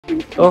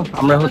তো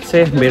আমরা হচ্ছে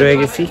বের হয়ে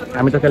গেছি।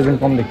 আমি তো ক্যালভিন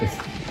কম দেখতেছি।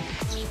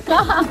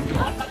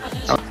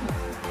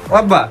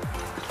 বাবা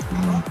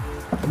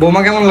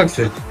বৌমা কেমন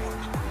লাগছে?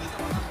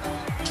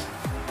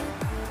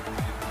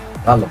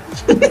 ভালো।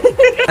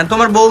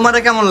 তোমার বৌমারে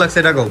কেমন লাগছে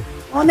এটা কও?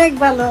 অনেক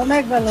ভালো,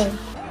 অনেক ভালো।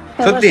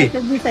 সত্যি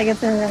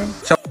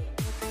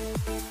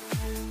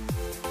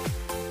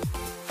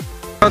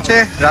হচ্ছে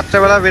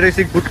রাত্রেবেলা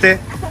বেরোইছি ঘুরতে।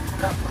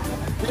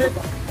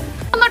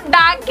 আমার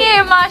ডাকে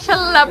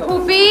মাশাআল্লাহ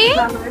ফুপি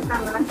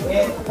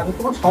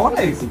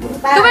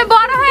তুমি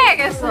বড় হয়ে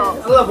গেছো।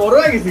 বড়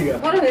হয়ে গেছি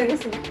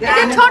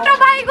ছোট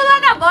ভাইগুলো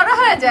না বড়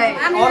হয়ে যায়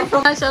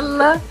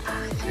মাশাআল্লাহ।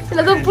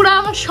 এটা তো পুরো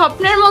আমার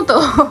স্বপ্নের মতো।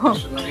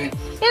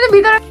 কিন্তু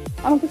ভিতরে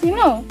আমাকে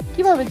চিনো?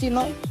 কিভাবে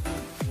চিনো?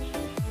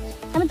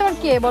 আমি তোমার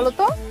কে বলো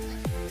তো?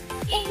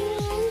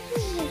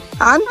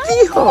 আন্টি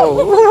হো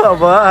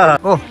বাবা।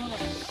 ও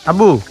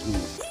আবু,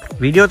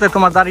 ভিডিওতে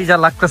তোমার দাড়ি যা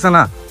লাগতেছে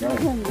না,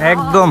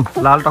 একদম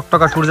লাল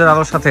টকটকা সূর্যের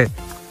আলোর সাথে।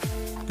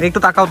 একটু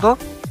তাকাও তো।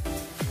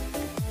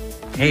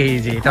 এই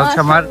যে এটা হচ্ছে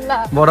আমার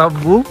বড়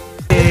আব্বু,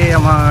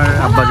 আমার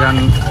আব্বাজান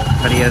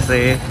দাঁড়িয়ে আছে।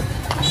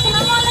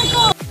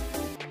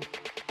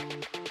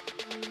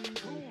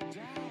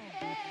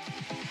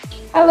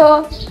 হ্যালো।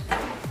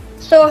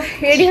 তো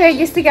রেডি হয়ে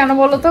গেছি কেন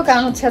বলো তো?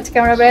 কারণ হচ্ছে আজকে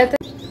আমরা বেড়াতে।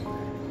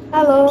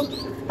 হ্যালো,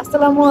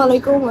 আসসালামু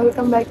আলাইকুম,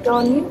 welcome back to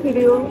our new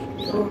video.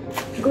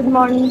 Good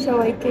morning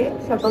সবাইকে।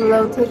 সকালবেলা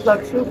উঠে ব্লগ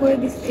শুরু করে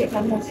দিচ্ছি।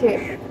 এখানে হচ্ছে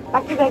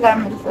পাখিটা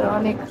গার্মেন্টসের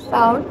অনেক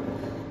সাউন্ড,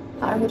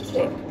 আর হচ্ছে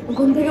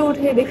ঘুম থেকে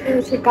উঠে দেখে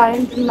হচ্ছে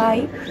কারেন্ট নাই।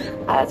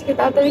 আর আজকে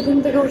তাড়াতাড়ি ঘুম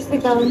থেকে উঠছি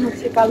কারণ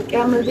হচ্ছে কালকে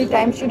আমরা যে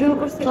টাইম শিডিউল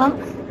করছিলাম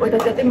ওইটা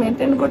যাতে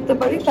মেনটেন করতে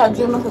পারি তার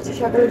জন্য হচ্ছে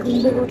সকালে ঘুম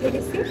থেকে উঠে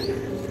গেছি।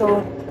 তো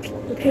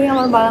উঠেই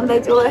আমার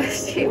বারান্দায় চলে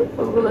আসছি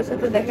ফুলগুলোর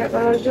সাথে দেখা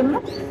করার জন্য।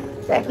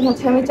 তো এখন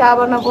হচ্ছে আমি চা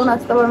বানাবো,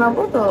 নাস্তা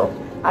বানাবো। তো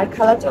আর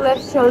খালা চলে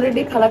আসছে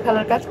অলরেডি,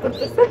 খালার কাজ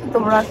করতেছে। তো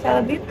তোমরা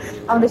সারাদিন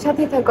আমাদের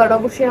সাথেই থাকো। আর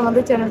অবশ্যই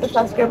আমাদের চ্যানেলটা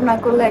সাবস্ক্রাইব না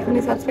করলে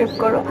এখনই সাবস্ক্রাইব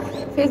করো,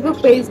 ফেসবুক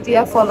পেজ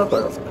দিয়ে ফলো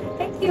করো।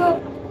 Thank you.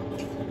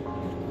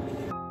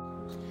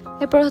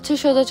 এরপর হচ্ছে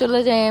সোজা চলে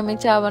যাই আমি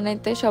চা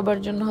বানাইতে। সবার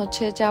জন্য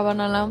হচ্ছে চা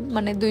বানালাম,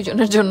 মানে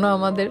দুইজনের জন্য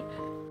আমাদের।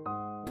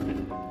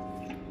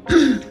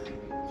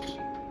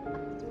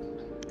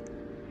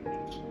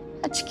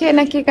 আজকে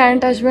নাকি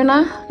কারেন্ট আসবে না,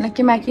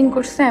 নাকি ম্যাকিং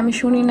করছে, আমি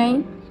শুনি নাই।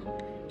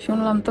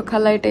 শুনলাম তো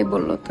খালা এটাই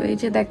বললো। তো এই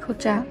যে দেখো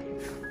চা,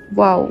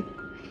 ওয়াও।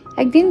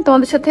 একদিন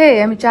তোমাদের সাথে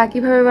আমি চা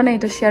কিভাবে বানাই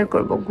এটা শেয়ার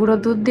করবো। গুঁড়ো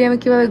দুধ দিয়ে আমি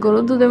কিভাবে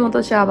গরুর দুধের মতো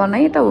চা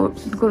বানাই, এটা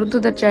গরুর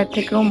দুধের চায়ের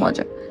থেকেও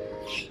মজা।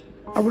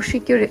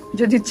 অবশ্যই কেউ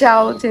যদি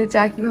চাও যে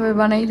চা কিভাবে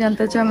বানাই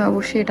জানতে চাও, আমি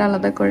অবশ্যই এটা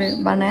আলাদা করে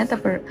বানায়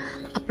তারপর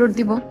আপলোড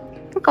দিব,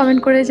 তো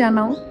কমেন্ট করে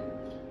জানাও।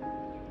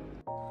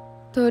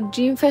 তো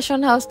ড্রিম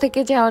ফ্যাশন হাউস থেকে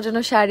যে আমার জন্য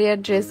শাড়ি আর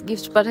ড্রেস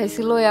গিফট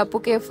পাঠাইছিল, ওই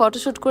আপুকে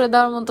ফটোশ্যুট করে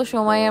দেওয়ার মতো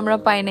সময় আমরা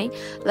পাই নাই।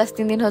 লাস্ট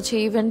 3 দিন হচ্ছে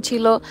ইভেন্ট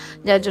ছিল,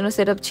 যার জন্য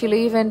সেট আপ ছিল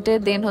ইভেন্টে।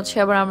 দেন হচ্ছে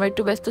আবার আমরা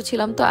একটু ব্যস্ত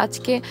ছিলাম। তো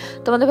আজকে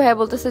তোমাদের ভাইয়া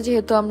বলতেছে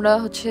যেহেতু আমরা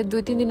হচ্ছে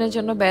 2-3 দিনের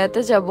জন্য বেড়াতে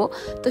যাব,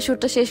 তো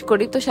শ্যুটটা শেষ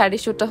করি। তো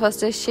শাড়ির শ্যুটটা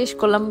ফার্স্টে শেষ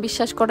করলাম।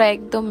 বিশ্বাস করা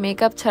একদম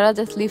মেকআপ ছাড়া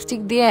জাস্ট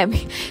লিপস্টিক দিয়ে আমি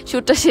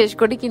শ্যুটটা শেষ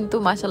করি। কিন্তু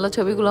মাশাআল্লাহ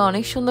ছবিগুলো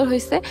অনেক সুন্দর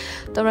হয়েছে।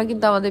 তোমরা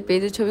কিন্তু আমাদের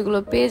পেজে ছবিগুলো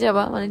পেয়ে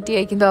যাবা, মানে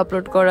টিআই কিন্তু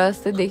আপলোড করা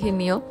আছে, দেখে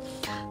নিও।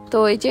 তো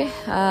এই যে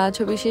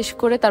ছবি শেষ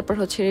করে তারপর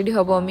হচ্ছে রেডি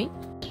হব আমি।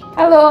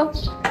 হ্যালো।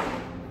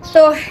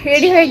 তো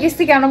রেডি হয়ে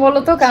গেছি কেন বলো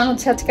তো? কারণ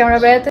হচ্ছে আজকে আমরা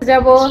বেড়াতে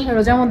যাব।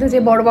 রোজার মধ্যে যে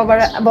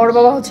বড়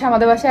বাবা হচ্ছে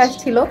আমাদের বাসায়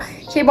আসছিল,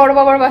 সেই বড়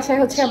বাবার বাসায়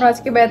হচ্ছে আমরা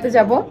আজকে বেড়াতে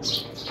যাব।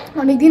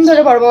 অনেকদিন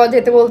ধরে বড় বাবা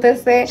যেতে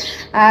বলতেছে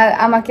আর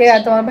আমাকে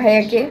আর তোমার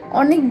ভাইয়াকে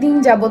অনেক দিন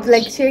যাবত,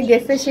 লাইক সে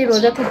গেছে সেই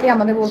রোজা থেকে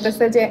আমাদের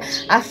বলতেছে যে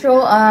আসো,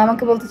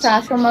 আমাকে বলতেছে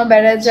আসো মা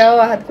বেড়াতে যাও,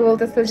 হাতকে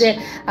বলতেছে যে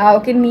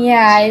ওকে নিয়ে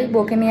আয়,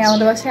 বউকে নিয়ে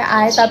আমাদের বাসায়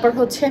আয়। তারপর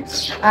হচ্ছে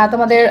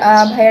তোমাদের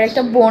ভাইয়ার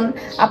একটা বোন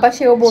আপা,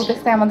 সেও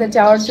বলতেছে আমাদের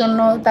যাওয়ার জন্য,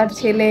 তার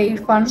ছেলে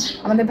ইরফান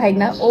আমাদের ভাই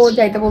না, ও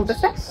যাইতে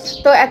বলতেছে।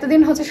 তো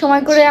এতদিন হচ্ছে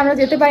সময় করে আমরা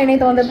যেতে পারিনি,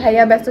 তোমাদের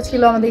ভাইয়া ব্যস্ত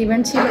ছিল, আমাদের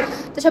ইভেন্ট ছিল।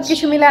 তো সব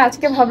কিছু মিলে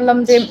আজকে ভাবলাম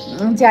যে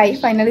যাই।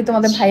 ফাইনালি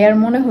তোমাদের ভাইয়ার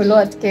মনে হলো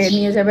আজকে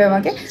নিয়ে যাবে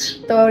আমাকে।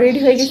 তো রেডি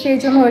হয়ে গেছি, এই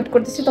জন্য ওয়েট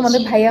করতেছি।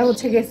 তোমাদের ভাইয়া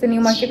হচ্ছে গেছে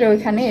নিউ মার্কেটের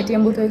ওইখানে,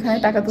 এটিএম বুথে ওইখানে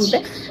টাকা তুলতে।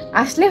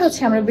 আসলে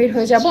হচ্ছে আমরা বের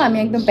হয়ে যাব। আমি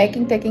একদম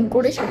প্যাকিং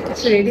করে সব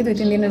কিছু রেডি,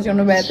 2-3 দিনের জন্য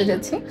বেড়াতে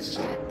যাচ্ছি।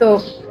 তো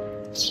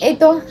এই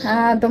তো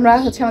তোমরা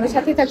হচ্ছে আমাদের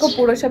সাথেই থাকো,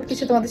 পুরো সব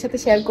কিছু তোমাদের সাথে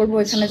শেয়ার করবো।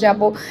 এখানে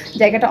যাব,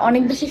 জায়গাটা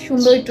অনেক বেশি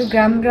সুন্দর, একটু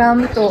গ্রাম,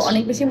 তো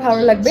অনেক বেশি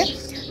ভালো লাগবে।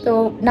 তো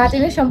না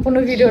জেনে সম্পূর্ণ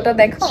ভিডিওটা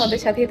দেখো, আমাদের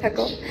সাথেই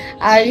থাকো।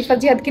 আর রিফাত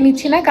জিহাদকে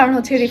নিচ্ছি না, কারণ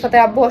হচ্ছে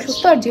রিফাতের আব্বু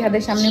অসুস্থ আর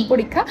জিহাদের সামনে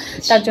পরীক্ষা,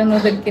 তার জন্য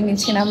ওদেরকে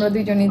নিচ্ছি না, আমরা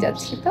দুইজনই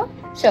যাচ্ছি। তো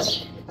চলো।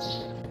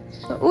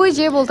 ওই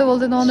যে বলতে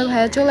বলতে তোমাদের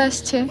ভাইয়া চলে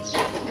আসছে,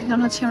 এখন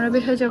হচ্ছে আমরা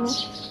বের হয়ে যাবো।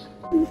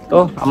 তো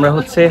আমরা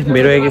হচ্ছে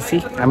বের হয়ে গেছি।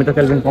 আমি তো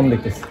ক্যালভিন কম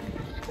দেখতেছি।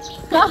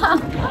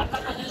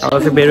 আমরা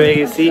হচ্ছে বের হয়ে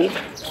গেছি,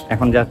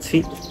 এখন যাচ্ছি।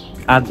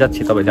 আজ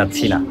যাচ্ছি, তবে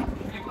যাচ্ছি না।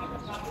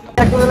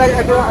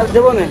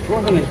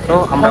 তো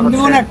আমরা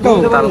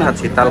তাল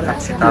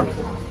খাচ্ছি।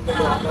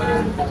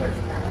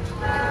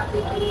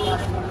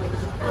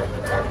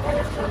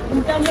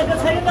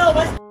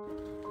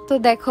 তো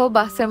দেখো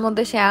বাসের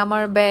মধ্যে সে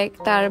আমার ব্যাগ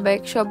তার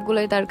ব্যাগ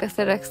সবগুলোই তার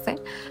কাছে রাখছে,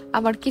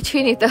 আমার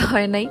কিছুই নিতে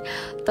হয় নাই।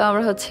 তো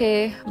আমরা হচ্ছে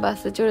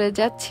বাসে চড়ে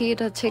যাচ্ছি,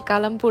 এটা হচ্ছে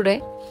কালামপুরে।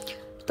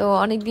 তো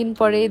অনেকদিন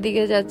পরে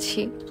এদিকে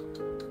যাচ্ছি।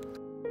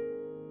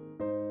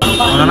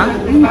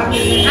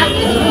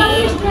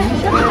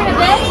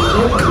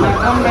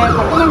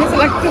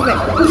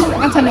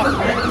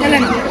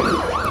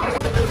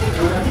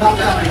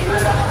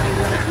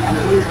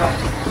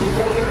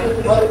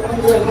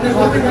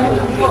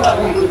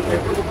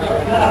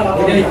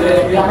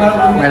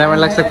 ম্যাডামের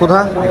লাগছে ক্ষুধা,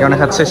 এখানে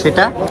খাচ্ছে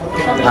সেটা।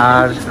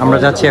 আর আমরা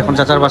যাচ্ছি এখন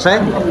চাচার বাসায়।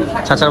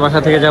 চাচার বাসা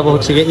থেকে যাব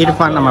হচ্ছে গিয়ে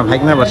ইরফান, আমার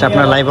ভাইগনার বাসা।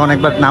 আপনারা লাইভে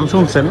অনেকবার নাম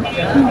শুনছেন,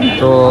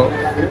 তো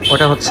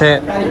ওটা হচ্ছে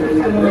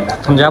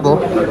এখন যাব।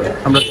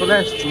 আমরা চলে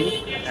আসছি,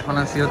 এখন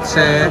আছি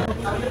হচ্ছে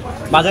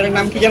বাজারের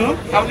নাম কি জানো?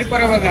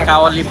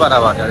 কাওয়ালিপাড়া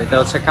বাজার। এটা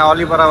হচ্ছে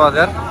কাওয়ালিপাড়া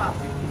বাজার।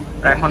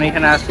 এখন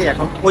এখানে আসছি,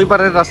 এখন ওই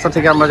পারের রাস্তা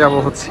থেকে আমরা যাব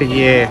হচ্ছে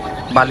গিয়ে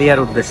বালিয়ার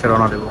উদ্দেশ্যে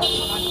রওনা দেবো।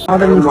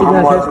 আমাদের মিষ্টি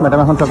কিনা শেষ, ম্যাডাম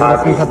এখন চাচা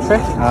আইসক্রিম খাচ্ছে।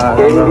 আর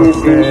আমরা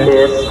হচ্ছে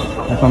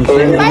এখন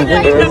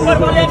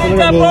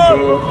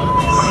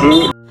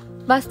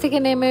বাস থেকে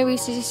নেমে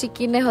বিসিসি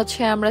কিনে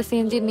হচ্ছে আমরা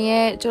সিএনজি নিয়ে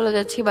চলে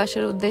যাচ্ছি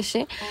বাসার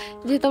উদ্দেশ্যে।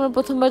 যেহেতু আমরা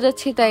প্রথমবার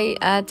যাচ্ছি তাই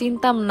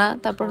চিনতাম না।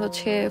 তারপর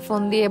হচ্ছে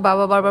ফোন দিয়ে,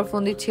 বাবা বারবার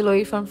ফোন দিচ্ছিল,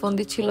 ইরফান ফোন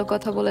দিচ্ছিল,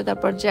 কথা বলে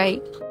তারপর যাই।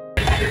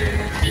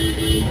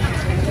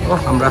 ও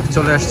আমরা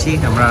চলে আসছি,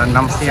 আমরা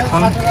নামছি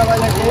এখন।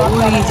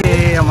 ওই যে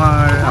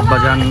আমার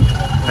আব্বাজান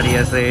দাঁড়িয়ে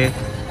আছে।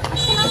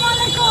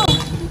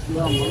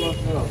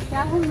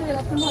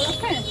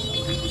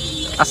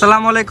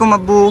 আসসালামু আলাইকুম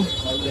আব্বু।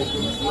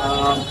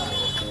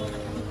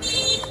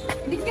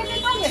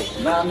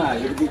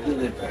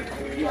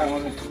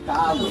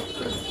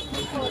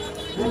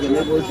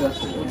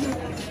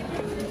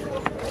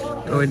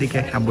 ওইদিকে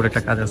আব্বুর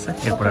একটা কাজ আছে,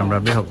 এরপরে আমরা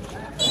বের হব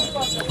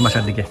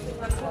বাসার দিকে।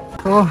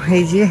 তো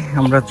এই যে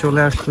আমরা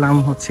চলে আসলাম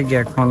হচ্ছে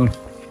গিয়ে এখন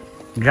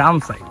গ্রাম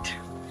সাইড।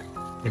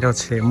 এটা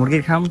হচ্ছে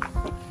মুরগির খাম,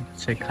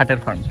 হচ্ছে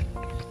খাটের ফার্ম।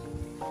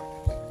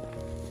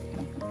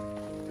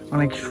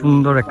 অনেক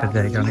সুন্দর একটা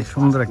জায়গা, অনেক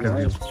সুন্দর একটা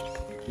ভিউ।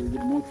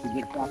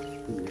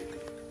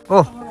 ও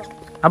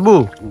আব্বু,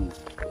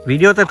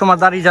 ভিডিওতে তোমার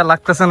দাড়ি যা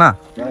লাগতেছে না,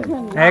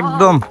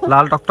 একদম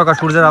লাল টকটকা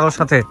সূর্যের আলোর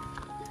সাথে।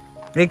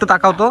 একটু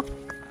তাকাও তো।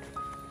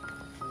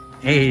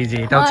 এই যে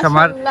এটা হচ্ছে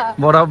আমার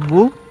বড় আব্বু।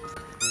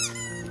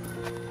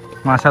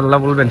 মাশাআল্লাহ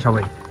বলবেন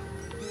সবাই।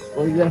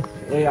 ওই যে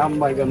এই আম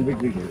বাগান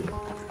বিক্রি করে,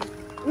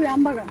 ওই আম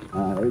বাগান,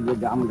 হ্যাঁ ওই যে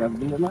আম গাছ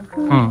দিল না,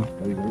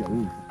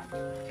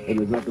 ওই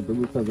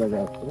যতটুকু জায়গা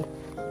আছে।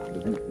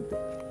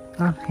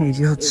 এই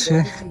যে হচ্ছে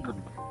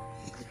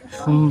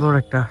সুন্দর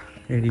একটা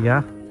এরিয়া,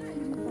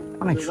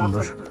 অনেক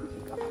সুন্দর।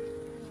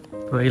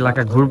 তো এই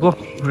এলাকা ঘুরবো,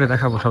 ঘুরে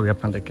দেখাবো সবই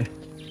আপনাদেরকে।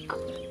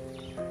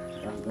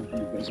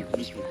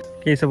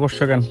 কি এসে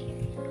বসছো কেন?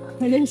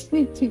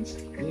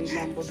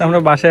 আমরা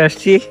বাসায়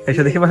আসছি,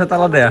 এসে দেখি বাসা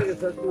তালা দেয়া।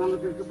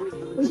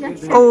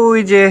 ওই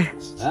যে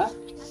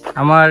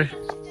আমার,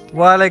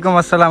 ওয়ালাইকুম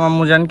আসসালাম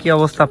আম্মু জান, কি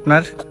অবস্থা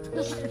আপনার?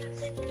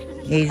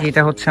 এই যে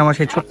এটা হচ্ছে আমার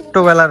সেই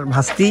ছোট্টবেলার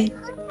ভাস্তি।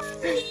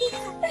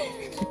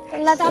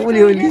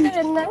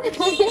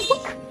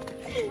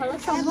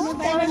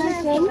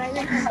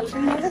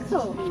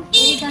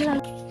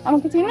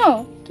 আমাকে চিনো?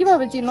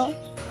 কিভাবে চিনো?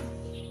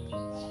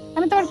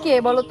 আমি তোমার কে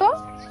বলো তো?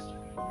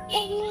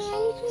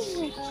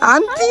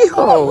 আন্টি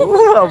হো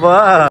বাবা,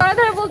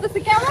 বলতেছি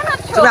কেমন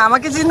আছো? তুমি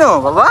আমাকে চিনো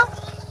বাবা?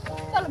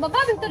 চলো বাবা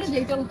ভিতরে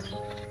যাই, চলো।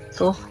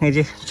 তো এই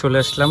যে চলে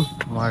আসলাম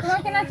আমার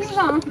তোমাকে না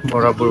চিনলাম।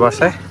 বড় আব্বুর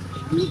বাসায়।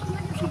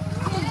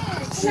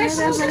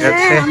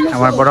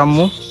 আমার বড়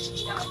আম্মু।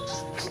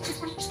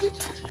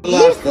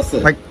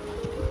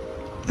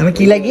 আমি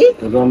কি লাগি?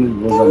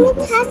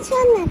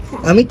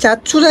 আমি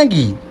চাচ্ছু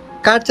নাকি?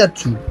 কার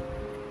চাচ্ছু?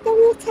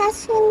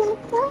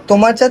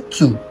 তোমার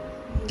চাচ্ছু?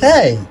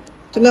 তাই?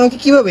 তুমি আমাকে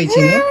কিভাবে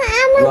চিনো?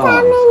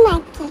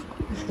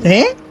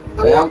 হ্যাঁ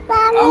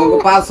আমাকে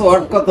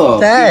পাসওয়ার্ড কত?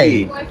 তাই?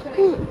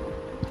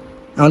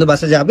 আমাদের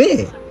বাসায় যাবে?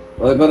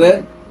 ওই করে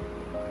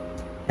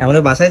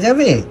আমাদের বাসায়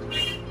যাবে?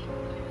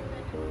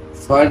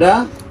 6টা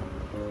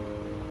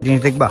জিনিস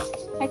দেখবা?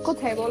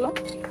 কোথায় বলো?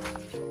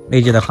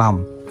 এই যে দেখো আম,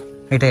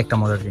 এটা একটা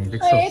মজার জিনিস,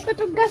 দেখছো?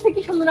 এতটুকু গাছে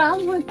কি সুন্দর আম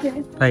হয়েছে।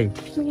 তাই?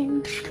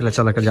 তাহলে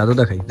চলো একটা জাদু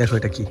দেখাই, দেখো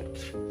এটা কি?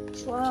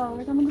 ওয়াও,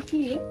 এটা মনে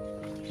কি?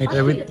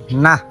 এটার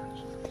না,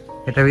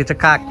 এটার ভিতরে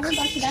কাক।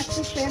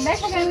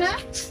 দেখা যায় না?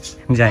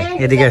 যাই,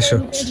 এদিকে এসো।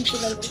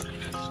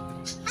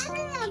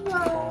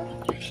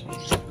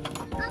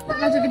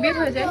 যদি বের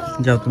হয়ে যায়।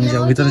 যাও, তুমি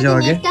যাও, ভিতরে যাও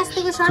আগে।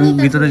 তুমি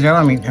ভিতরে যাও,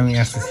 আমি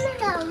আসতেছি।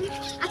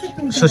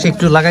 শশী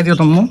একটু লাগাই দিও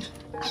তুমি।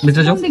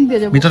 ভিতরে যাও,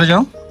 ভিতরে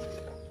যাও,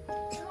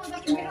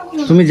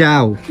 তুমি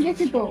যাও,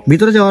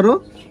 ভিতরে যাও। আরো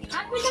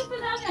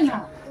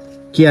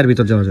কি আর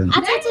ভিতরে যাওয়া যায় না?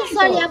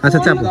 আচ্ছা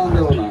চাপো।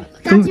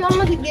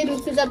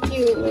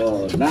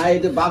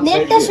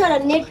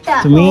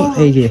 তুমি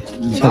এই যে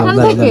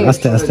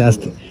আস্তে আস্তে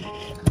আস্তে,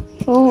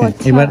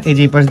 এবার এই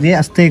যে পাশ দিয়ে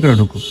আস্তে করে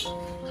ঢুকো।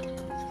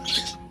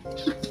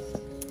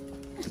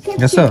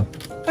 গেছো?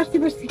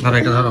 ধরো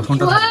এটা, ধরো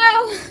ফোনটা।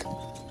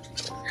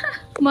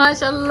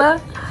 মাশাআল্লাহ,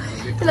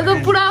 এটা তো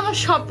পুরো আমার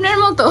স্বপ্নের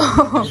মতো।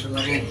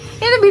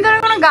 কিন্তু ভিতরে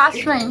কোনো গাছ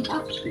নাই।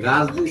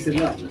 গাছ দিছে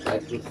না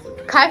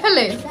খাই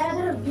ফেলে।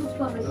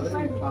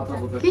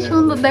 কি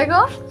সুন্দর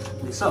দেখো।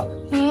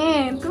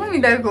 হ্যাঁ তুমি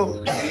দেখো।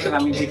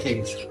 আমি দেখে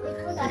গেছি,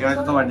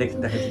 এটা তোমার দেখে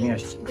নিয়ে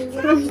আসছি।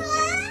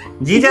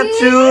 জি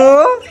চাচু,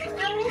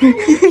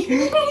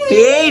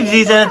 এই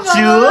জি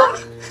চাচু।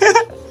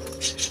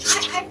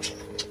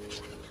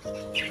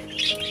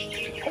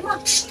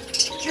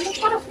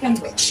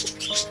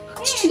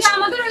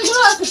 আমাদের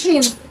ওইগুলো আছে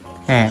ফিন।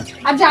 হ্যাঁ,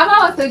 আর জাবা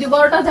আছে, ওই যে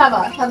বড়টা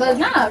জাবা, সাদা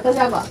না ওটা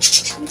জাবা।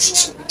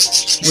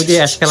 ওই যে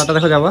অ্যাশ কালারটা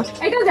দেখো যাবা।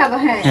 এটা জাবা,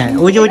 হ্যাঁ। হ্যাঁ,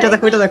 ওই যে ওইটা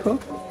দেখো, ওইটা দেখো।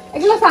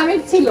 এগুলো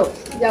সামিট ছিল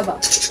জাবা।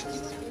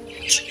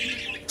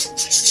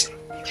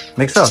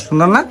 দেখছো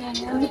সুন্দর না?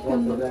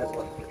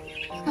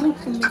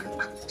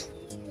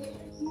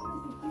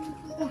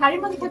 হাড়ির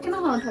মধ্যে থাকে না,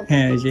 হ্যাঁ থাকে।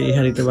 হ্যাঁ, এই যে এই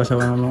হাড়িতে বাসা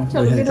বানানো,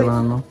 ওই হাড়িতে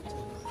বানানো।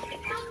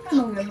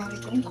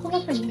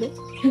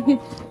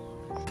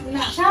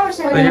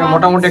 এই যে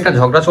মোটামুটি একটা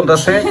ঝগড়া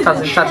চলতেছে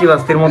চাচি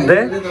বাস্তির মধ্যে,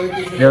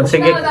 যে হচ্ছে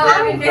গিয়ে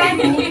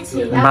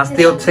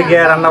বাস্তি হচ্ছে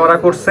গিয়ে রান্না বাড়া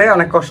করছে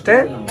অনেক কষ্টে,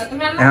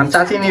 এখন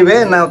চাচি নিবে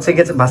না হচ্ছে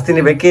গিয়ে বাস্তি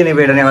নিবে, কে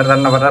নিবে এটা নিয়ে আবার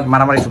রান্না বাড়া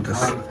মারামারি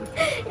চলতেছে।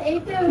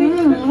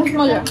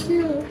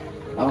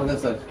 আমাদের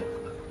স্যার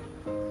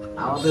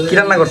কি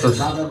রান্না করছিস?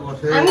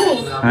 আমি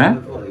হ্যাঁ,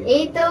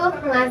 এই তো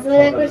মাছ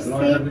ভাজা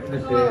করছি।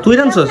 তুই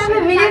রান্নছস? আমি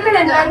ভিডিও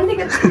করে রান্না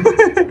থেকে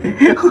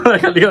ওরা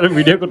খালি ওরা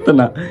ভিডিও করতে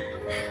না।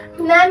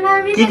 না না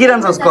আমি কি কি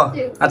রান্নছস ক?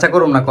 আচ্ছা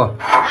করুম না ক।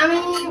 আমি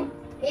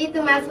এই তো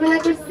মাছ ভাজা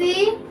করছি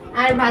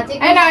আর ভাজি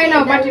এই নাও, এই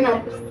নাও, করছি, বাটি ডাল নাও।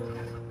 করছি।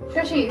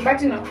 শশী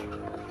বাটি নাও।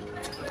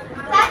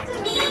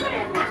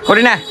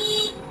 করি না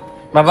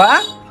বাবা,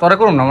 তোরা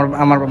করুম না, আমার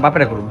আমার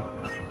বাপেরা করুম।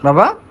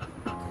 বাবা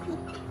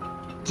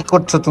কি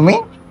করছো তুমি?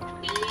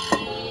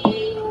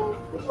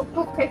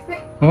 খুব খাইছে।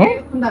 হুম,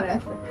 দাঁড়ায়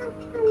আছে।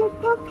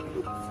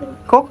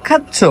 কোক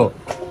খাচ্ছো?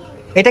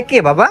 এটা কে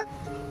বাবা?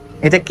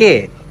 এটা কে?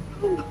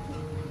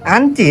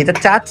 আন্টি? এটা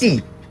চাচি?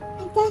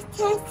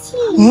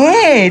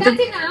 হ্যাঁ, এটা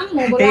চাচি না,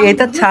 আম্মু বলো।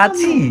 এটা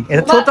চাচি,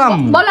 এটা ছোট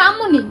আম্মু। বলো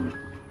আম্মুনি।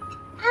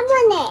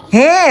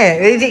 হ্যাঁ,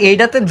 এই যে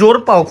এইটাতে জোর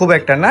পাও খুব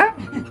একটা না।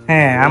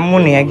 হ্যাঁ,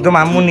 আম্মুনি, একদম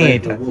আম্মুনি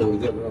এটা।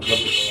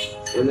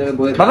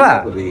 বাবা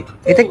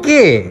এটা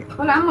কে?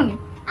 বলো আম্মুনি।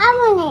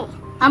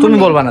 তুমি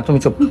বলবা না, তুমি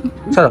চুপ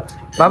চলো।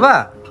 বাবা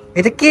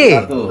এটা কে?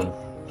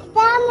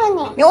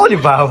 ওরে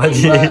বাবা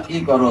জি। কি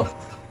করো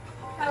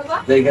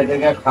জায়গা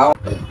জায়গা খাও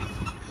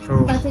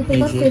তো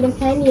এই যে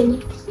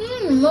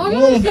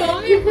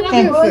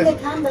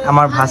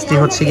আমার ভাস্তি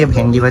হচ্ছে গিয়ে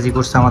ভেন্ডি ভাজি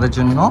করছে আমাদের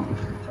জন্য,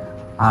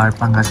 আর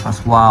পাঙ্গাস মাছ।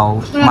 ওয়াও,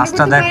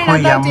 মাছটা দেখো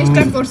ইয়াম্মি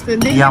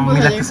ইয়াম্মি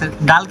লাগতেছে।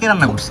 ডাল কে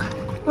রান্না করছে?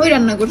 ওই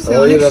রান্না করছে।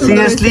 ওই রান্না।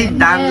 সিরিয়াসলি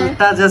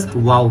ডালটা জাস্ট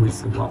ওয়াও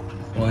হইছে, ওয়াও।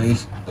 ওই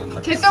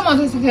খেতে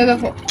মজা হচ্ছে, খেয়ে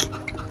দেখো।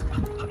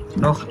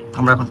 তো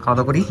আমরা এখন খাওয়া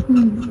দাওয়া করি।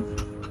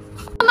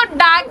 তোমার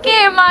ডাকে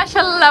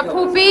মাশাআল্লাহ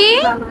ফুপি,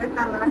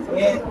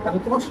 আমি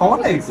তোমার সমান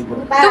লাগছে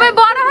তুমি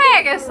বড় হয়ে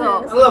গেছো।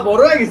 আল্লাহ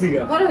বড় হয়ে গেছি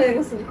গা।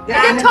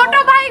 এই যে ছোট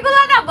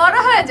ভাইগুলো না বড়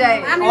হয়ে যায়,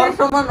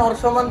 ওর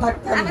সমান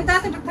থাকতে আমি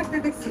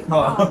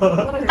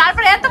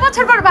তারপরে এত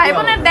বছর পর ভাই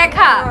বোনের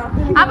দেখা,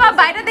 আবার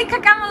বাইরে দেখা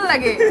কেমন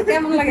লাগে?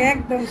 কেমন লাগে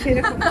একদম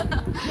সেরকম।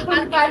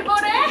 আর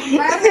তারপরে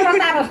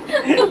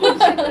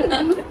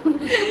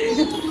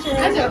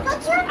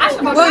আসো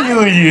বাবা, ওই যে,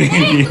 ওই যে।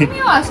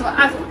 তুমিও আসো,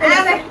 আসো।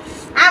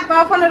 আপা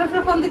ফোনের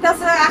উপরে ফোন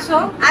দিতেছে, আসো।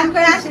 আমি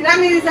কই আসি,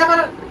 আমি যাবার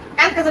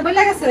কালকে যে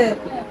বলে গেছে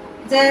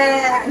যে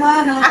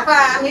আপা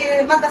আমি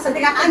মাদ্রাসা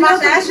থেকে আপনার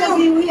বাসায় আসো,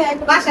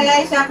 বাসায়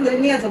এসে আপনাদের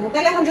নিয়ে যাবো।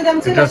 তাহলে এখন যদি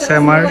আমি চলে এটা হচ্ছে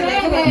আমার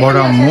বড়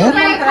আম্মু,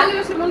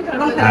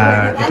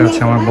 আর এটা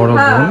হচ্ছে আমার বড়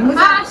বোন।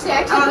 আসে,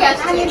 একসাথে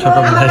আসছে।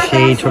 ছোটবেলা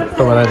সেই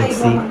ছোট্টবেলা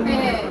দেখছি।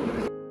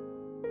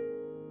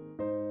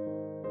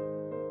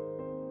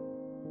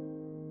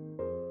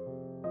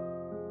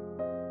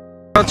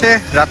 হচ্ছে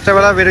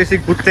রাত্রেবেলা বেরোইছি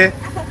ঘুরতে।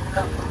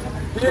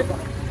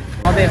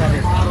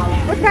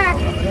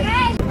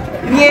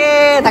 ইয়ে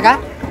টাকা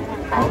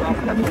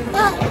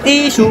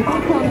টিস্যু।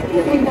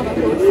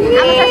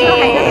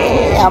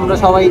 আমরা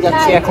সবাই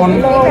যাচ্ছি এখন।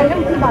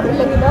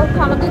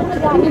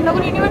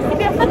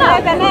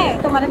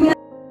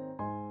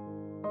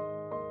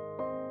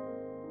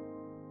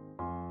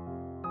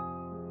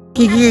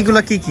 কি কি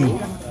এগুলা কি কি?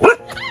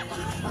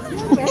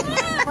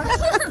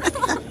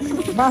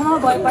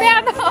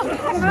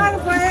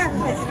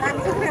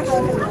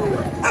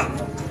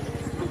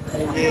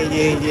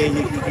 এই যে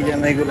কি কি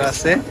জানা এগুলো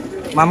আছে।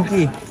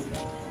 মামকি,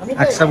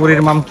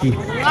 আকসাবুরির মামকি।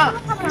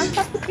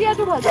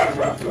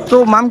 তো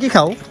মামকি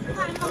খাও।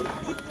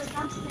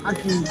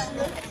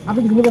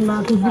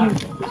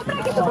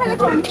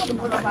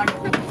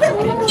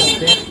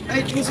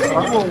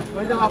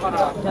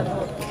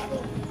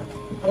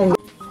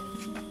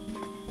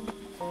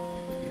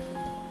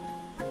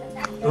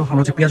 তো আমরা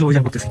হচ্ছে পেঁয়াজ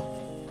অভিযান করতেছি।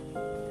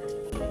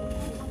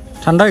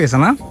 ঠান্ডা হয়ে গেছে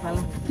না?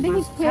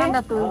 দেখিস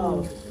ঠান্ডা তো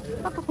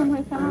কতক্ষণ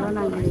হয়েছে আমার?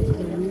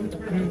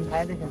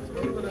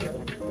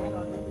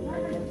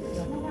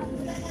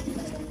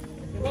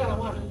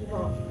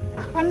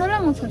 ঠান্ডা না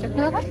মুছে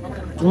দেখো,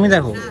 তুমি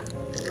দেখো।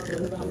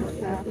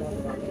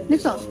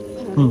 দেখো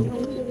হুম,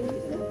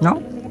 নাও।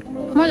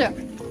 মজা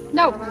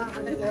দাও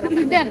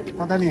দেন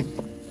কথা নেই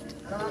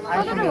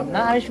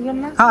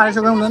হ্যাঁ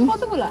 250 গ্রাম দেন।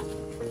 কতগুলা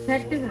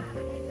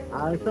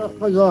আর তো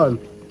কয়জন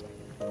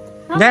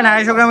দেন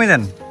 250 গ্রামই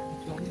দেন।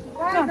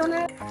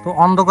 তো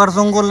অন্ধকার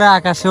জঙ্গলে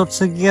আকাশে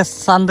হচ্ছে গিয়ে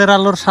চাঁদের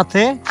আলোর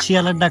সাথে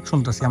শিয়ালের ডাক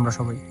শুনতেছি আমরা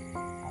সবাই।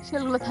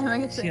 সেলগুলো থামে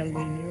গেছে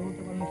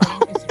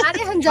আরে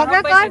এখন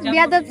ঝগড়া কর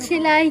বিয়াদব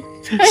ছিলাই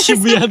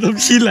বিয়াদব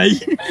শিলাই।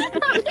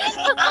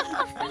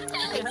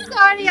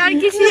 সরি আর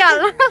কি শিয়াল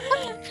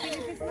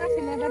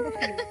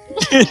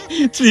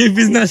থ্রি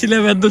পিস না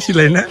শিলাই বেদ্য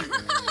শিলাই না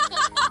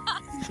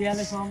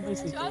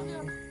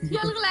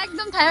সেলগুলো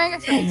একদম থামে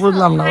গেছে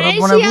বুঝলাম না, ওরা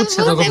মনে হয় বুঝছে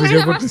যখন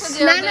ভিডিও করতেছে।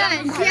 না না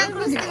শিয়াল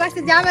বুঝতে পারছে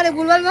যে আমারে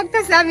বুলবুল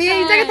বকতেছে আমি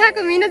এই জায়গায়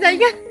থাকো মিনা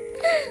জায়গা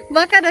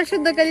বকাটা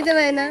শুদ্ধ করে দিতে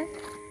পারে না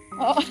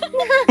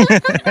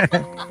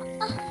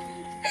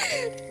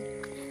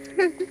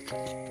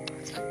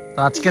তো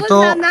আজকে তো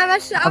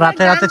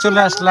রাতে রাতে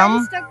চলে আসলাম,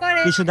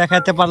 কিছু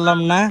দেখাতে পারলাম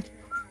না।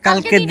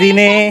 কালকে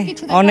দিনে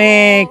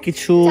অনেক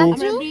কিছু।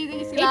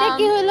 এটা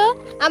কি হলো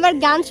আমার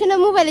গান শুনে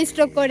মোবাইল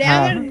স্ট্রোক করে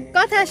আমার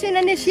কথা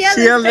শুনে নে শিয়াল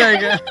শিয়াল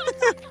জায়গা।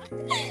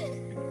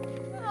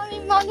 আমি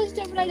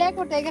মানুষটা পুরো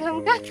রেকর্ড হয়ে গেলাম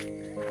কা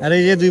আর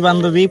এই যে দুই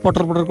বান্ধবী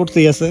পটর পটর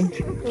করতেই আছে।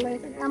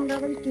 আমরা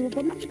আবার কি হতো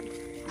না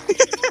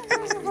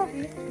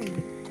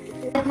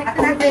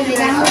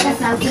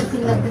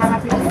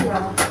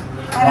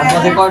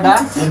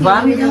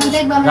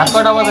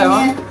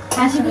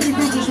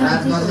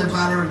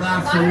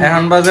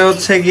এখন বাজে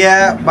হচ্ছে গিয়া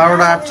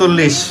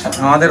 12:48।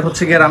 আমাদের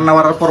হচ্ছে গিয়া রান্না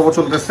বাড়ার পর্ব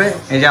চলতেছে।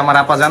 এই যে আমার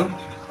আপা যান,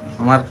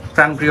 আমার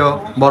প্রাণপ্রিয়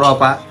বড়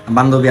আপা,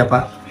 বান্ধবী আপা,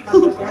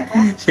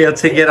 সে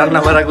হচ্ছে গিয়ে রান্না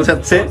বাড়া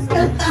গুছাচ্ছে।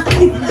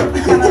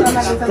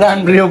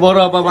 প্রাণপ্রিয় বড়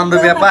আপা,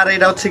 বান্ধবী আপা। আর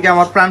এটা হচ্ছে কি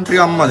আমার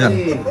প্রাণপ্রিয় আম্মা যান।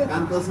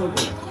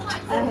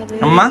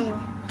 আম্মা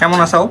কেমন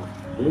আছো?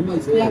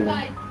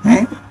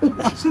 হ্যাঁ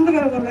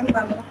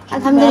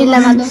আলহামদুলিল্লাহ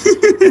ভালো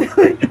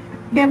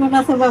কেমন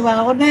আছো বাবা?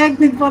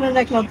 অনেকদিন পরে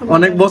দেখলাম তোমাকে।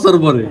 অনেক বছর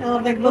পরে।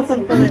 অনেক বছর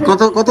পরে।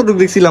 কতটুকু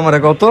দেখছিলাম আরে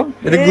কত?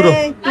 এদিক ঘুরো,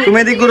 তুমি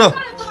এদিক ঘুরো।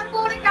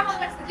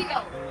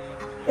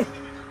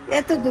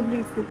 এত দূর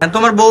দেখছি।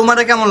 তোমার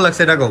বৌমারে কেমন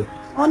লাগছে এটা কও?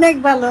 অনেক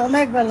ভালো,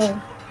 অনেক ভালো।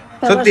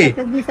 সত্যি? সবার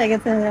সাথে মিশে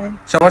গেছে।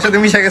 সবার সাথে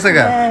মিশে গেছে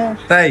গা? হ্যাঁ।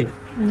 তাই?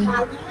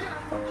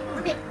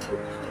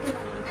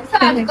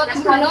 হ্যাঁ।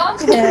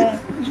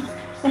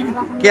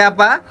 কে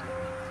আপা,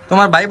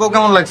 তোমার ভাই বউ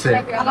কেমন লাগছে?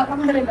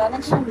 আলহামদুলিল্লাহ,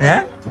 অনেক সুন্দর।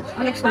 হ্যাঁ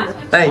অনেক সুন্দর।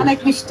 তাই? অনেক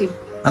মিষ্টি।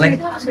 অনেক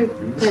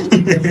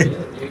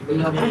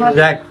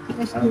যাক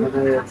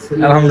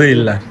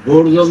আলহামদুলিল্লাহ।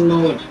 ওর জন্য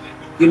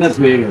কিনা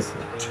হয়ে গেছে।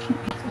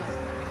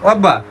 ও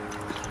আব্বা,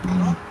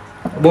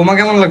 বৌমা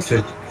কেমন লাগছে?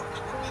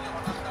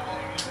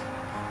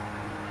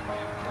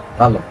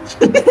 ভালো।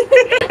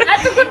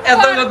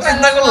 এত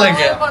চিন্তা করলে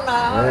কে?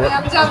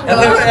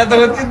 এত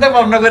চিন্তা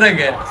ভাবনা করে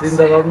কে?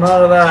 চিন্তা ভাবনা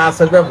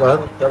আছে ব্যাপার,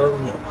 কারণ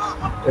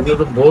এগুলো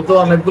তো বউ তো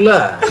অনেকগুলা।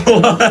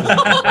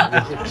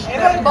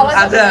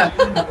 আচ্ছা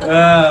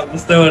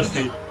বুঝতে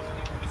পারছি।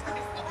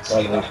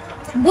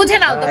 বুঝে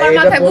নাও তোমার এটা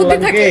মাথায় বুদ্ধি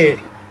বললাম থাকে। কি,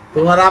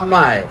 তোমার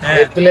আম্মায় হ্যাঁ।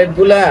 এই প্লেট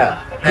গুলা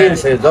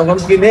কিনছে, যখন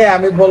কিনে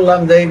আমি বললাম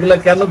যে এইগুলা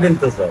কেন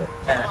কিনতেছ,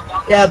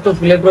 এত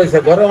প্লেট রয়েছে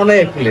ঘরে,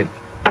 অনেক প্লেট।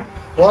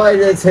 ওই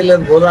যে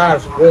ছেলের ঘোরা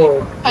আসবো,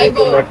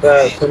 এরকম একটা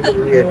সুন্দর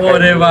ইয়ে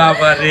ওরে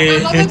বাবা রে,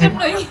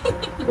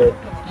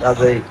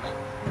 কাজেই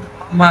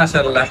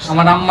মাশাআল্লাহ।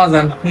 আমার আম্মা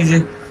জান এই যে।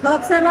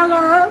 সবচেয়ে ভালো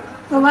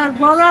তোমার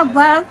বড়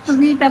আব্বা,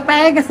 তুমি এটা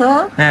পেয়ে গেছো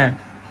হ্যাঁ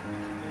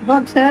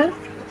বক্সের,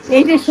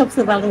 এইটাই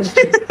সবচেয়ে ভালো।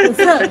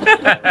 বুঝছো?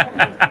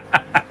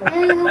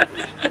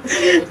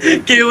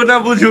 কেউ না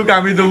বুঝুক,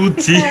 আমি তো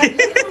বুঝছি।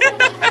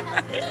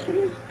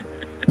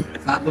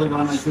 চাদর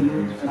বানাইছিল,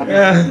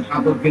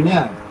 কাপড় কিনে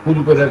ফুল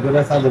করে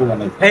করে চাদর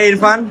বানাইছিল। এই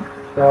ইরফান,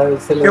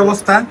 কি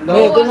অবস্থা?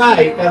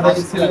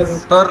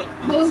 তোর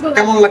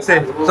কেমন লাগছে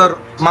তোর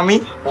মামি?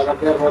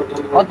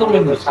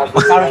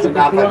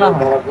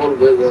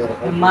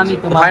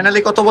 ফাইনালি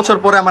কত বছর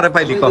পরে আমারে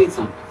পাইলি ক?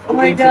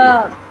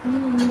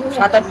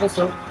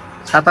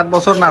 7-8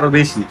 বছর না আরো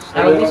বেশি?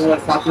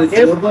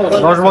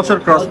 10 বছর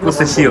ক্রস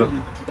করছে শিওর।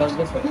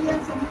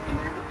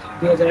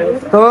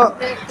 তো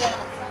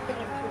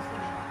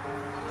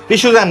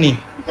পিছু জানি,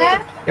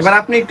 এবার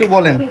আপনি একটু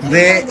বলেন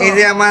যে এই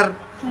যে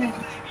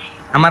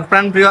আমার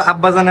প্রাণপ্রিয়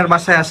আব্বাজানের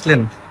বাসায়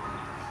আসলেন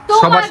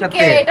সবার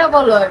সাথে। এটা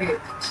বলো আগে।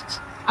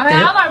 আমি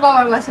আমার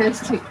বাবার বাসায়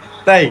এসেছি।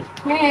 তাই?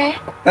 হ্যাঁ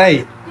তাই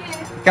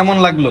কেমন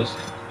লাগলো?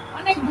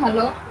 অনেক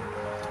ভালো।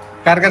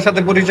 কার কার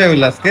সাথে পরিচয়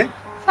হইল আজকে?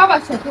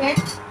 সবার সাথে।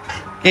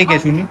 কে কে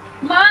শুনি?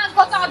 মা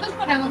কত আদর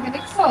করে আমাকে,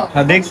 দেখছো?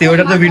 হ্যাঁ দেখছি,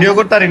 ওটা তো ভিডিও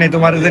করতে পারি নাই,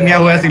 তোমার যে নিয়া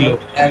হয়েছিল।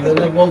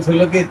 একজনে বলছিল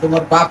কি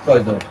তোমার বাপ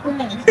কয়জন,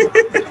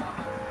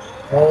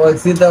 ওই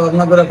চিন্তা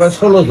ভাবনা করে কয়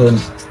 16 জন।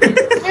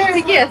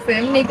 ঠিকই আছে,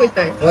 এমনি কইতে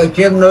হয়। ওই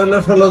কেমন হইলো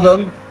 16 জন,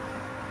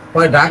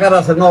 ওই ঢাকার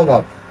আছে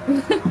নবাব,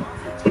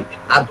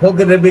 আর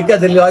ফকিরের ভিক্ষা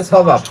দিলে হয়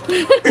স্বভাব,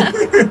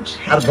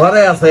 আর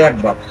ঘরে আছে এক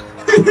বাপ,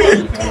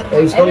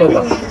 এই 16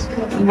 বাপ।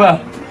 বাহ।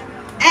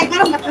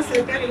 একবারও মারতেছে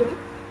এটা।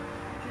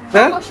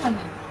 হ্যাঁ? সমস্যা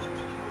নেই।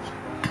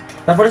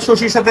 তারপরে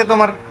শশীর সাথে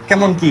তোমার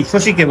কেমন কি?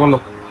 শশীকে বলো।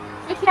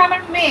 দেখি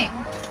আমার মেয়ে।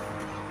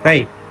 তাই?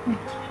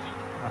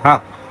 হ্যাঁ।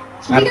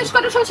 আর জিজ্ঞেস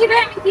করো শশীরে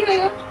আমি কি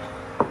হইব?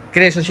 কে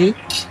শশী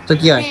তো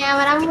কি হয়?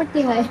 আমার আম্মুটি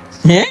হয়।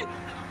 হ্যাঁ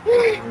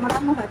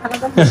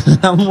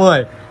আম্মু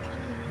হয়।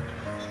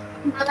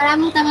 আমার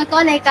আম্মু তো আমাকে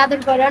অনেক আদর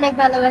করে, অনেক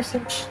ভালোবাসে।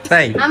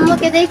 তাই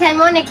আম্মুকে দেখে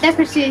আমি অনেকটা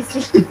খুশি হয়েছি।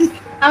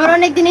 আমার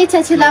অনেকদিন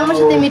ইচ্ছা ছিল আম্মুর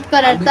সাথে মিট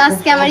করার, তো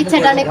আজকে আমার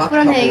ইচ্ছাটা অনেক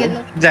পূরণ হয়ে গেল।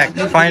 যাক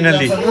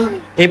ফাইনালি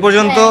এই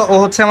পর্যন্ত ও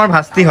হচ্ছে আমার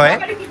ভাস্তি হয়।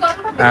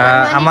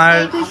 আমার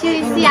খুশি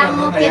হয়েছি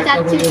আম্মুকে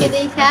চাচুকে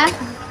দেখা।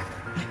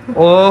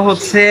 ও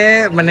হচ্ছে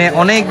মানে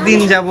অনেক দিন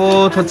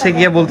যাবত হচ্ছে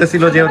গিয়ে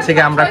বলতেছিল যে হচ্ছে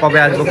গিয়ে আমরা কবে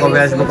আসবো কবে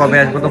আসবো কবে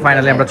আসবো, তো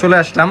ফাইনালি আমরা চলে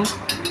আসলাম।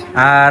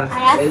 আর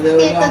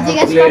আজকে তো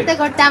জিজ্ঞাসা করতে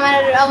করতে আমার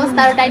অবস্থা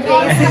আরো টাইট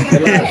হয়ে গেছে।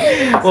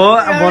 ও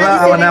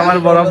মানে আমার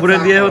বরাবরে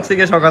দিয়ে হচ্ছে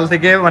গিয়ে সকাল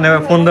থেকে মানে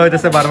ফোন দেওয়া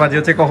হইতেছে বারবার যে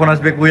হচ্ছে কখন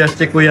আসবে, কই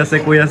আসছে কই আছে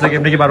কই আছে,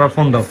 কেমনি কি বারবার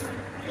ফোন দাও।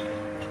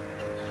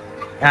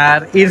 আর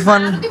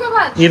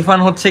ইরফান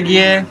হচ্ছে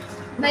গিয়ে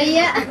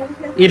ভাইয়া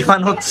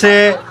ইরফান হচ্ছে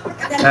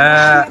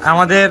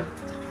আমাদের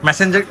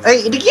মেসেঞ্জার। এই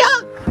এটা কি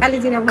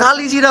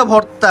কালিজিরা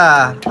ভর্তা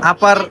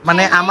আপার,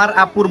 মানে আমার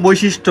আপুর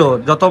বৈশিষ্ট্য।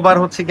 যতবার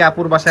হচ্ছে কি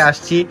আপুর বাসায়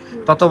আসছি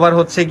ততবার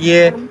হচ্ছে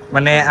গিয়ে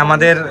মানে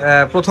আমাদের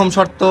প্রথম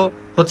শর্ত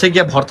হচ্ছে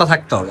গিয়ে ভর্তা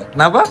থাকতে হবে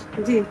না বা?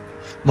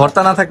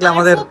 ভর্তা না থাকলে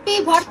আমাদের ফুপি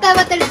ভর্তা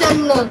ভাতের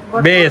জন্য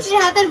বেশ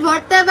ফুপির হাতের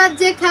ভর্তা ভাত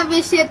যে খাবে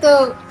সে তো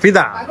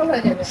ফিদা,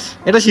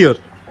 এটা শিওর।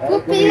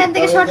 ফুপি এখান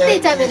থেকে সরতেই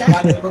যাবে না।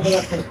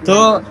 তো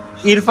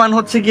ইরফান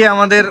হচ্ছে গিয়ে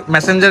আমাদের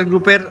মেসেঞ্জার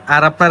গ্রুপের,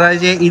 আর আপনারা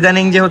যে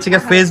ইদানিং যে হচ্ছে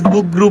গিয়ে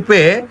ফেসবুক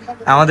গ্রুপে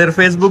আমাদের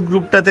ফেসবুক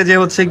গ্রুপটাতে যে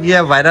হচ্ছে গিয়ে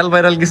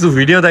ভাইরাল কিছু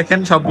ভিডিও দেখেন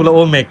সবগুলো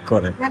ও মেক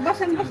করে।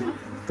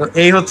 তো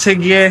এই হচ্ছে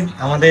গিয়ে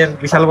আমাদের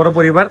বিশাল বড়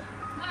পরিবার।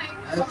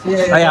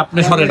 ভাই আপনি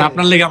সরেন,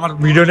 আপনার লেগে আমার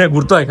ভিডিও নিয়ে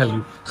ঘুরতে হয় খালি।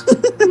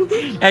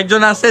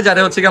 একজন আছে যারা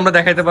হচ্ছে আমরা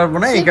দেখাইতে পারবো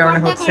না, এই কারণে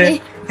হচ্ছে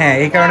হ্যাঁ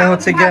এই কারণে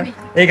হচ্ছে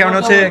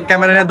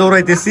ক্যামেরা নিয়ে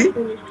দৌড়াইতেছি।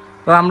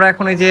 তো আমরা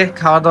এখন এই যে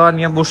খাওয়া দাওয়া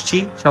নিয়ে বসছি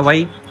সবাই,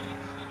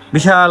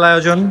 বিশাল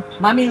আয়োজন।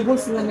 মামি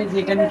বলছিলেন যে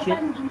এখানে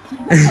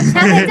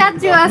সাথে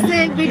চাচু আছে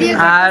ভিডিও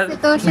আর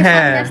করতেছে, তো সে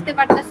হ্যাঁ। সামনে আসতে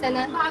পারতেছে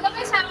না।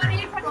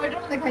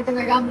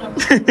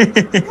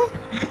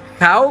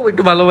 খাও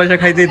একটু ভালোবাসা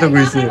খাইতেই তো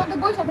কইছি।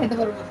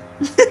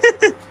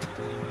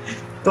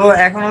 তো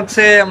এখন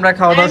হচ্ছে আমরা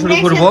খাওয়া দাওয়া শুরু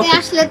করব।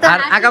 আর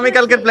আগামী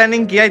কালকের প্ল্যানিং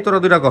কি? আই তোরা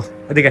দুটা কর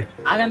এদিকে।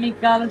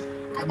 আগামীকাল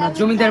আমরা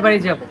জমিদার বাড়ি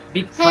যাব, হ্যাঁ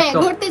বিখ্যাত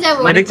ঘুরতে যাব।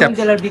 মানিকগঞ্জ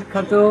জেলার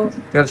বিখ্যাত।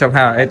 আচ্ছা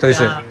হ্যাঁ এই তো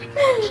হইছে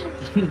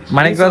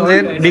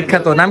মানিকগঞ্জের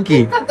বিখ্যাত নাম কি?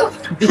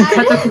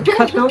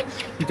 বিখ্যাত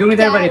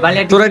জমিদার বাড়ি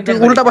বালিয়াটি। তোরা একটু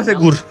উল্টা পাশে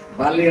ঘুর।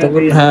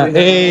 হ্যাঁ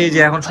এই যে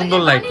এখন সুন্দর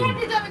লাইটিং।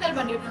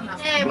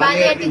 হ্যাঁ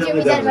বালিয়াটি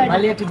জমিদার বাড়ি।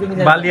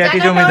 বালিয়াটি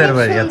জমিদার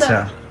বাড়ি। আচ্ছা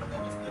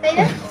তাই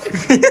না?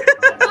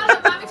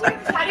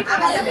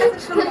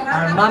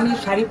 আর মামি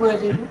শাড়ি পরে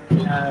যাবে।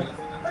 আর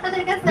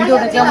ওনাদের কাছে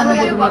ভিডিওটা কেমন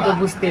হবে তোমরা তো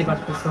বুঝতেই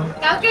পারতেছো,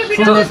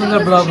 সুন্দর সুন্দর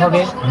ব্লগ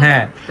হবে।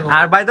 হ্যাঁ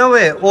আর বাই দ্য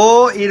ওয়ে ও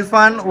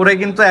ইরফান ওরে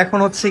কিন্তু এখন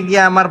হচ্ছে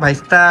গিয়ে আমার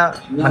ভাইস্তা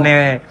মানে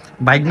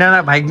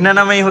ভাইগনা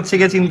নামেই হচ্ছে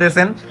গিয়ে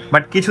চিনতেছেন,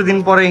 বাট কিছুদিন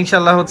পরে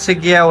ইনশাল্লাহ হচ্ছে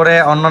গিয়ে ওরে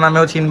অন্য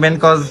নামেও চিনবেন,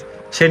 কজ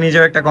সে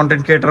নিজেও একটা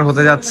কন্টেন্ট ক্রিয়েটর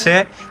হতে যাচ্ছে।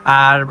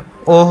 আর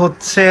ও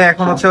হচ্ছে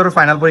এখন হচ্ছে ওর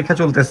ফাইনাল পরীক্ষা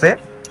চলতেছে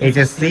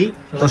এইচএসসি,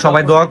 তো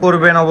সবাই দোয়া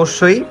করবেন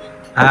অবশ্যই।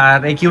 আর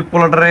এই কিউট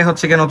পোলাটারে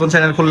হচ্ছে গিয়ে নতুন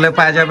চ্যানেল খুললে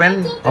পাওয়া যাবেন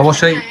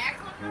অবশ্যই।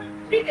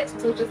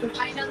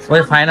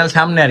 ওই ফাইনাল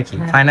সামনে আর কি,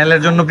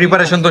 ফাইনালের জন্য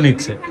প্রিপারেশন তো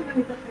নিচ্ছে।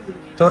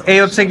 তো এই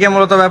হচ্ছে গিয়ে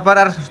মূলত ব্যাপার।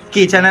 আর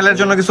কি চ্যানেলের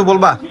জন্য কিছু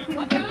বলবা?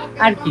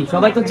 আর কি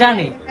সবাই তো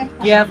জানে,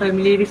 টিয়া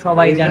ফ্যামিলির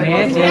সবাই জানে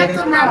যে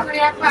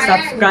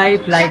সাবস্ক্রাইব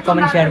লাইক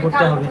কমেন্ট শেয়ার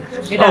করতে হবে।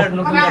 এটা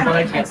নতুন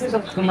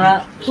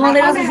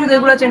তোমাদের কাছে শুধু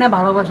এগুলো চাই না,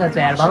 ভালোবাসা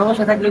চাই। আর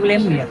ভালোবাসা থাকলে এগুলো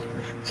এমনি আর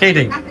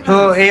সেইটাই। তো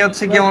এই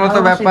হচ্ছে গিয়ে মূলত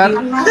ব্যাপার।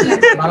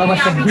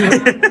 ভালোবাসা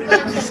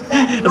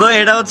তো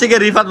এটা হচ্ছে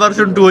গিয়ে রিফাত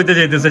ভার্সন 2 হইতে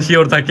যাইতেছে,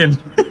 শিওর থাকেন।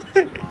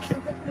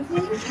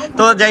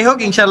 তো যাই হোক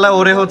ইনশাল্লাহ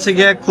ওরে হচ্ছে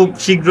গিয়ে খুব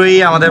শীঘ্রই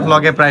আমাদের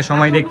ব্লগে প্রায়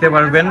সময় দেখতে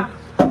পারবেন।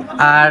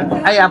 আর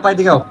এই আপাই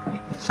দিকেও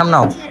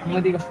সামনাও,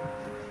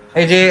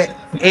 এই যে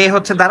এই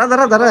হচ্ছে দাঁড়া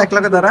এক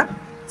লগে দাঁড়া,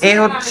 এই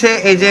হচ্ছে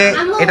এই যে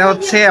এটা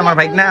হচ্ছে আমার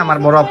ভাইগনা, আমার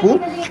বড় আপু।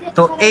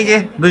 তো এই যে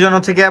দুজন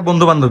হচ্ছে গিয়ে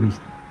বন্ধু বান্ধবী,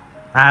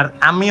 আর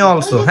আমিও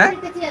অলসো। হ্যাঁ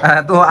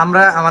তো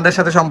আমরা আমাদের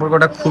সাথে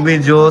সম্পর্কটা খুবই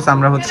জোস।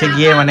 আমরা হচ্ছে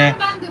গিয়ে মানে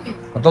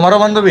তোমারও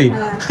বান্ধবী?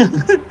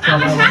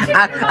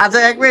 আচ্ছা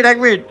এক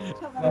মিনিট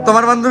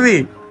তোমার বান্ধবী?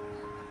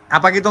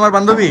 আপা কি তোমার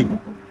বান্ধবী?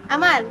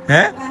 আমার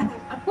হ্যাঁ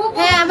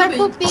হ্যাঁ আমার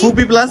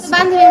ফুপি প্লাস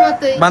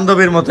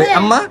বান্ধবীর মতোই।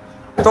 আম্মা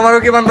তোমারও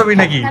কি বান্ধবী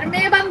নাকি?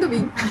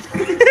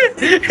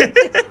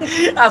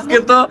 আজকে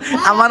তো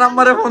আমার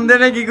আম্মারে ফোন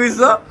দিয়ে কি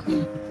কইছো?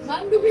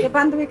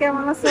 বান্ধবী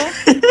কেমন আছে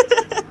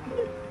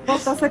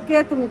বলতেছে, কে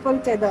তুমি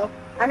পরিচয় দাও।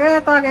 আগে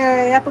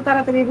এত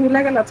তাড়াতাড়ি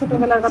ভুলে গেল,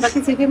 ছোটবেলার কথা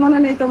কিছু কি মনে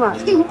নেই তোমার?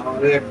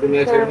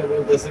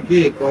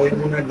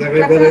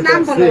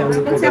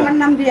 আমার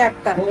নাম রিয়া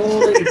আক্তার।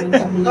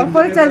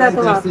 পরিচয় দাও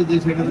তোমার।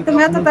 তুমি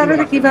এত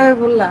তাড়াতাড়ি কিভাবে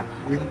বললা?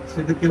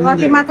 তোমার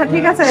কি মাথা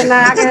ঠিক আছে না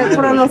আগে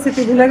পুরানো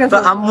স্মৃতি ভুলে গেছো? তো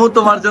আম্মু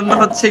তোমার জন্য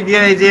হচ্ছে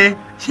গিয়ে এই যে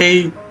সেই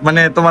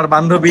মানে তোমার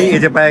বান্ধবী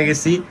এই যে পেয়ে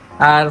গেছি।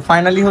 আর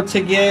ফাইনালি হচ্ছে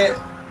গিয়ে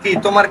কি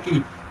তোমার কি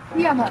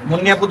কি আমার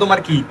মুন্নি আপু তোমার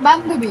কি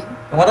বান্ধবী?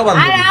 তোমারও আর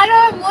বান্ধবী? আর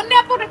মুন্নি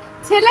আপুর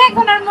ছেলে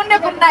এখন আর মুন্নি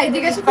আপুর নাই,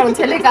 জিজ্ঞেস করো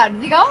ছেলে কার,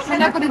 জিগাও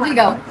মুন্নি আপুর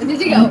জিগাও,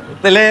 জিগাও।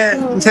 তাহলে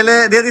ছেলে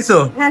দিয়ে দিছো?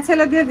 হ্যাঁ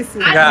ছেলে দিয়ে দিছি।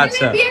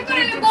 আচ্ছা বিয়ে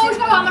করে নিলে বউ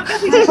সব আমার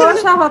কাছে বড়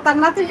সহ তার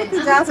নাতি পুতি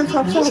যা আছে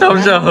সব সহ সব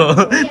সহ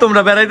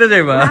তোমরা বেড়াইতে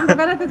যাইবা? আমরা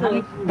বেড়াতে যাবো।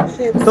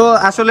 তো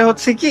আসলে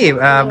হচ্ছে কি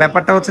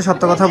ব্যাপারটা হচ্ছে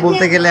সত্য কথা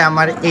বলতে গেলে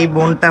আমার এই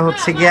বোনটা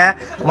হচ্ছে গিয়া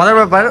মজার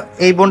ব্যাপার,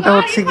 এই বোনটা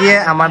হচ্ছে গিয়ে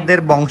আমাদের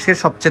বংশের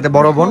সবচেয়ে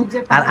বড় বোন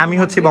আর আমি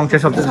হচ্ছি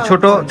বংশের সবচেয়ে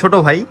ছোট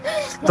ভাই।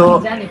 তো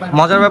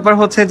মজার ব্যাপার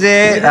হচ্ছে যে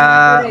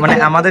মানে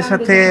আমাদের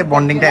সাথে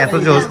বন্ডিংটা এত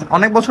জোস,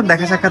 অনেক বছর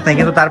দেখা সাক্ষাৎ নেই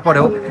কিন্তু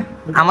তারপরেও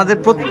আমাদের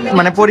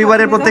মানে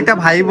পরিবারের প্রত্যেকটা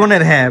ভাই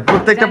বোনের, হ্যাঁ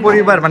প্রত্যেকটা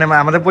পরিবার মানে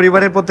আমাদের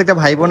পরিবারের প্রত্যেকটা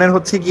ভাই বোনের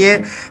হচ্ছে গিয়ে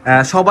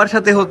সবার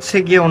সাথে হচ্ছে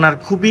গিয়ে ওনার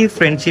খুবই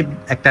ফ্রেন্ডশিপ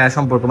একটা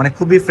সম্পর্ক, মানে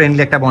খুবই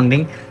ফ্রেন্ডলি একটা বন্ডিং,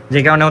 যে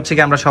কারণে হচ্ছে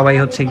কি আমরা সবাই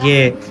হচ্ছে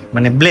গিয়ে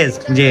মানে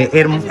ব্লেসড যে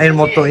এর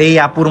মতো এই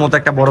আপুর মতো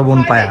একটা বড় বোন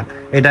পায়া।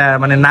 এটা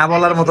মানে না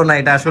বলার মতো না,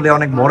 এটা আসলে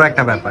অনেক বড়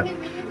একটা ব্যাপার।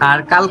 আর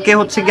কালকে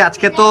হচ্ছে কি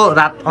আজকে তো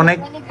রাত অনেক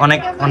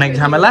অনেক অনেক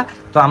ঝামেলা,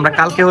 তো আমরা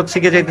কালকে হচ্ছে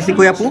গিয়ে যাইতেছি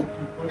কই আপু?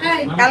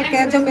 কালকে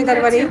জমিদার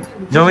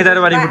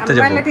বাড়ি ঘুরতে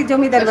যাবো, বালিয়াটি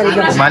জমিদার বাড়ি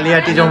যাবো।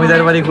 বালিয়াটি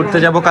জমিদার বাড়ি ঘুরতে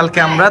যাব কালকে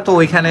আমরা। তো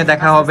ওইখানে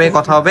দেখা হবে,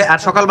 কথা হবে। আর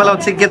সকালবেলা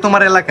হচ্ছে গিয়ে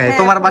তোমার এলাকায়,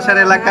 তোমার বাসার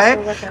এলাকায়,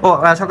 ও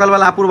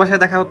সকালবেলা আপুর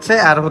বাসায় দেখা হচ্ছে।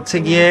 আর হচ্ছে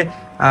গিয়ে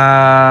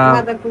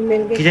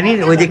কি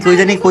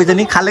জানি কই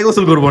জানি খালে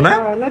গোসল করবো না,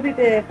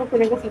 নদীতে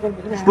পুকুরে গোসল করবো।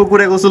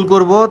 পুকুরে গোসল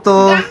করব। তো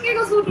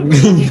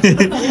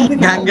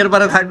গাঙ্গের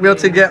পারে থাকবে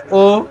হচ্ছে গিয়ে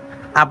ও,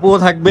 আপুও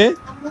থাকবে।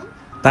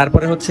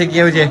 তারপরে হচ্ছে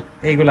গিয়ে ওই যে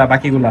এইগুলা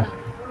বাকিগুলা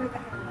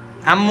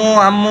আম্মু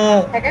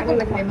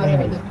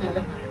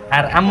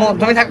আর আম্মু,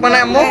 তুমি থাকবা না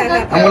আম্মু?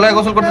 আম্মু লয়ে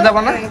গোসল করতে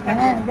যাবা না?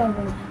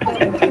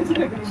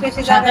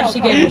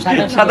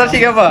 সাঁতার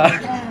শিখাবা?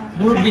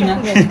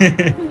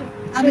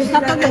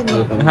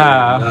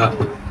 হ্যাঁ।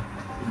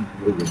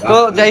 তো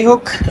যাই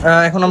হোক,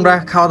 এখন আমরা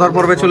খাওয়া দাওয়ার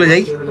পর্বে চলে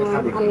যাই।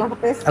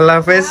 আল্লাহ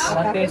হাফেজ।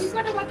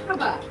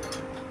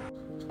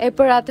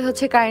 এরপর রাতে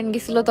হচ্ছে কারেন্ট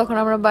গেছিল, তখন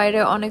আমরা বাইরে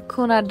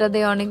অনেকক্ষণ আড্ডা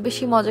দিয়ে অনেক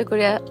বেশি মজা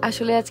করি।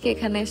 আসলে আজকে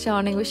এখানে এসে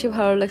অনেক বেশি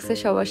ভালো লাগছে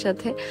সবার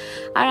সাথে,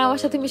 আর আমার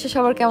সাথে মিশে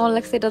সবার কেমন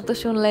লাগছে এটা তো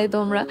শুনলাই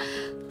তোমরা।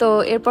 তো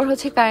এরপর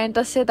হচ্ছে কারেন্ট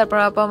আসছে, তারপর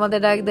আপা আমাদের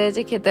ডাক দেয়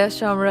যে খেতে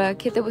আসছো, আমরা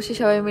খেতে বসি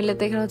সবাই মিলে।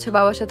 তো এখানে হচ্ছে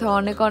বাবার সাথে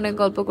অনেক অনেক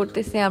গল্প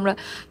করতেছি আমরা,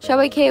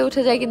 সবাই খেয়ে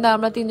উঠে যাই কিন্তু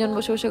আমরা তিনজন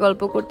বসে বসে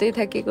গল্প করতেই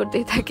থাকি,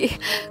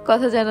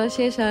 কথা যেন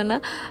শেষ হয় না।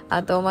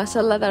 আর তো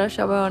মাশাআল্লাহ তারা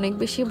সবাই অনেক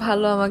বেশি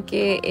ভালো, আমাকে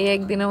এই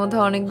একদিনের মধ্যে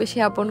অনেক বেশি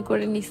আপন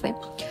করে নিছে।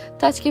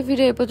 তো আজকে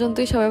ভিডিও এ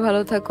পর্যন্তই, সবাই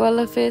ভালো থাকো,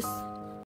 আল্লাহ হাফেজ।